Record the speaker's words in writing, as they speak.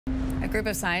group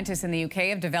of scientists in the UK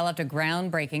have developed a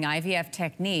groundbreaking IVF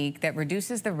technique that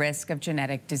reduces the risk of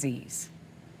genetic disease.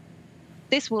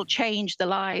 This will change the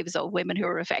lives of women who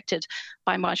are affected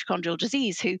by mitochondrial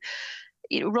disease, who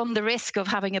run the risk of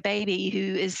having a baby who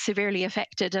is severely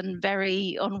affected and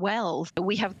very unwell.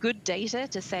 We have good data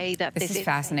to say that this is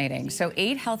fascinating. So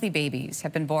 8 healthy babies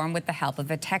have been born with the help of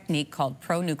a technique called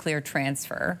pronuclear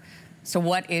transfer. So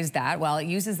what is that? Well, it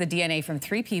uses the DNA from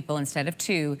 3 people instead of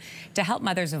 2 to help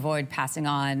mothers avoid passing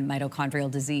on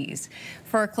mitochondrial disease.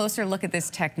 For a closer look at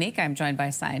this technique, I'm joined by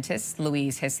scientist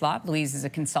Louise Hyslop. Louise is a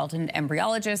consultant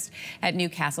embryologist at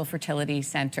Newcastle Fertility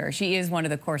Centre. She is one of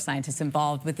the core scientists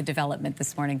involved with the development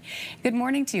this morning. Good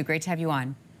morning to you. Great to have you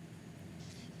on.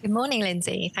 Good morning,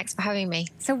 Lindsay. Thanks for having me.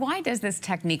 So why does this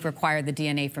technique require the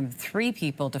DNA from 3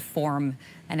 people to form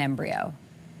an embryo?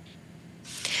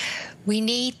 We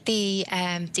need the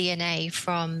DNA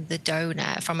from the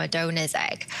donor, from a donor's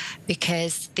egg,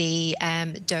 because the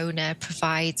donor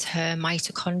provides her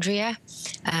mitochondria,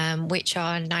 which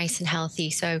are nice and healthy.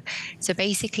 So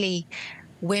basically,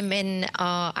 women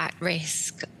are at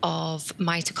risk of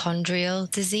mitochondrial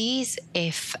disease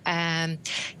if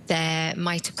their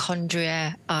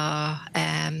mitochondria are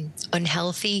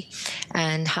unhealthy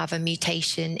and have a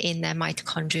mutation in their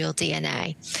mitochondrial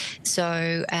DNA.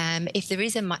 So if there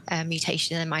is a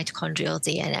mutation in the mitochondrial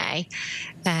DNA,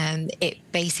 it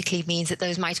basically means that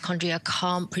those mitochondria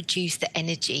can't produce the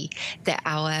energy that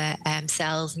our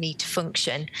cells need to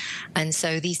function. And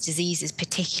so these diseases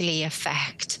particularly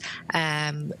affect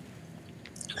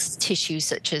tissues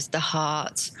such as the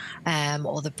heart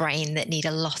or the brain that need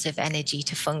a lot of energy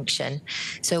to function.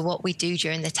 So what we do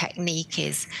during the technique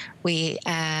is we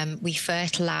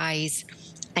fertilize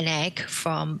an egg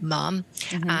from mum,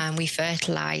 and we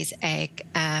fertilize egg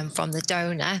from the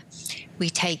donor. We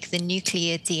take the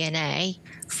nuclear DNA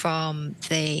from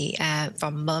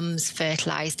mum's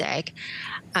fertilized egg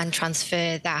and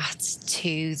transfer that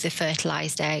to the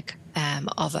fertilized egg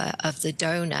of the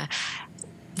donor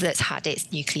that's had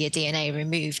its nuclear DNA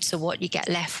removed. So what you get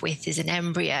left with is an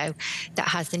embryo that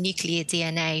has the nuclear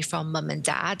DNA from mum and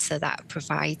dad, so that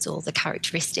provides all the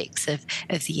characteristics of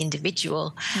the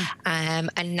individual, and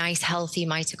nice healthy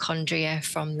mitochondria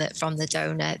from the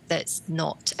donor that's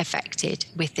not affected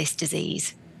with this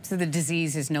disease. So the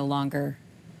disease is no longer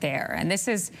there, and this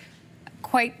is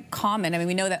quite common. I mean,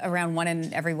 we know that around 1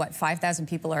 in every 5,000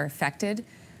 people are affected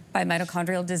by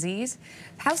mitochondrial disease.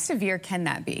 How severe can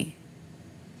that be?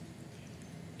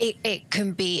 It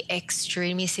can be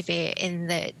extremely severe in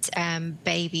that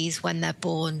babies, when they're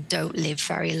born, don't live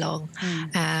very long.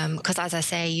 Because as I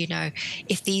say,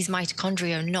 if these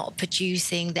mitochondria are not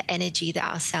producing the energy that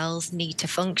our cells need to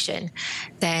function,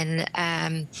 then,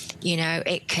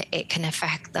 it can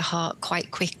affect the heart quite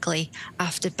quickly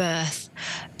after birth.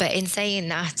 But in saying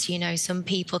that, some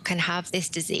people can have this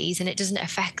disease and it doesn't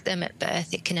affect them at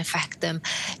birth. It can affect them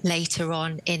later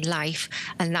on in life.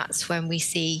 And that's when we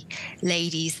see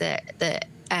ladies that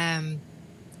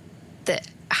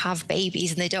have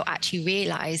babies and they don't actually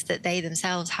realize that they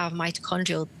themselves have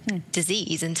mitochondrial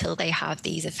disease until they have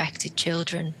these affected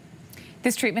children.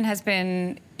 This treatment has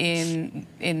been in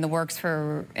progress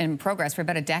for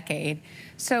about a decade.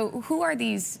 So who are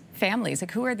these families?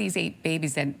 Like, who are these 8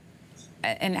 babies and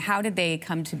how did they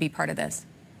come to be part of this?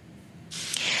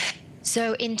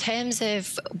 So in terms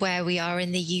of where we are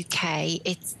in the UK,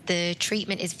 the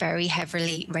treatment is very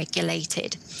heavily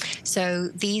regulated. So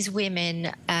these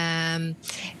women,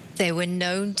 they were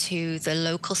known to the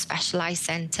local specialised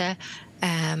centre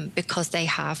because they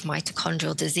have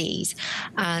mitochondrial disease.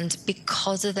 And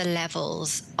because of the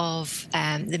levels of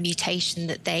the mutation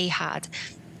that they had,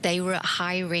 they were at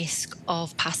high risk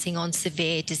of passing on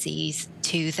severe disease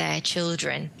to their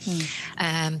children.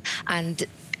 And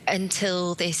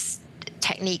until this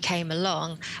technique came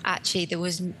along, actually there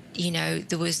was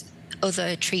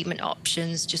other treatment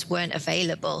options just weren't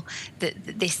available.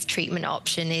 This treatment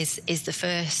option is the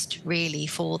first really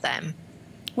for them.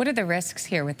 What are the risks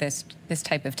here with this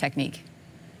type of technique?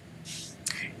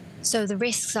 So the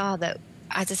risks are that,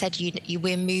 as I said,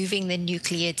 we're moving the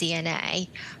nuclear DNA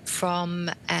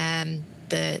from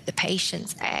the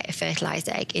patient's fertilized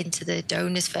egg into the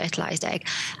donor's fertilized egg,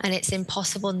 and it's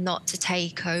impossible not to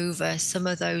take over some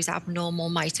of those abnormal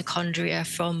mitochondria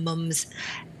from mum's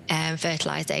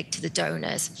fertilized egg to the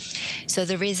donors. So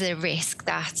there is a risk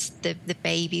that the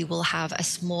baby will have a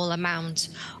small amount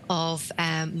of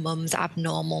mum's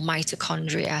abnormal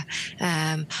mitochondria,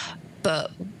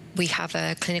 but we have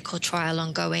a clinical trial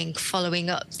ongoing following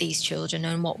up these children,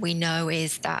 and what we know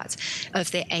is that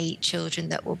of the 8 children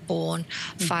that were born,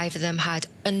 5 of them had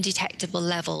undetectable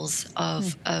levels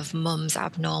of mum's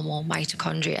abnormal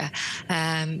mitochondria.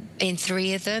 In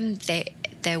 3 of them,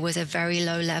 there was a very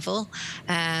low level,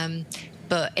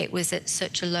 but it was at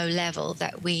such a low level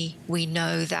that we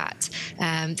know that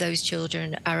those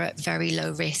children are at very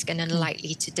low risk and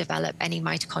unlikely to develop any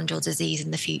mitochondrial disease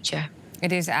in the future.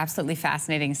 It is absolutely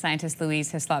fascinating. Scientist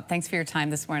Louise Hyslop, thanks for your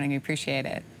time this morning. We appreciate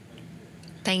it.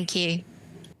 Thank you.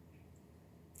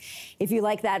 If you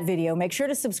like that video, make sure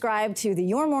to subscribe to the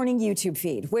Your Morning YouTube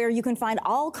feed, where you can find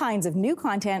all kinds of new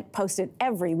content posted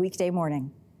every weekday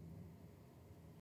morning.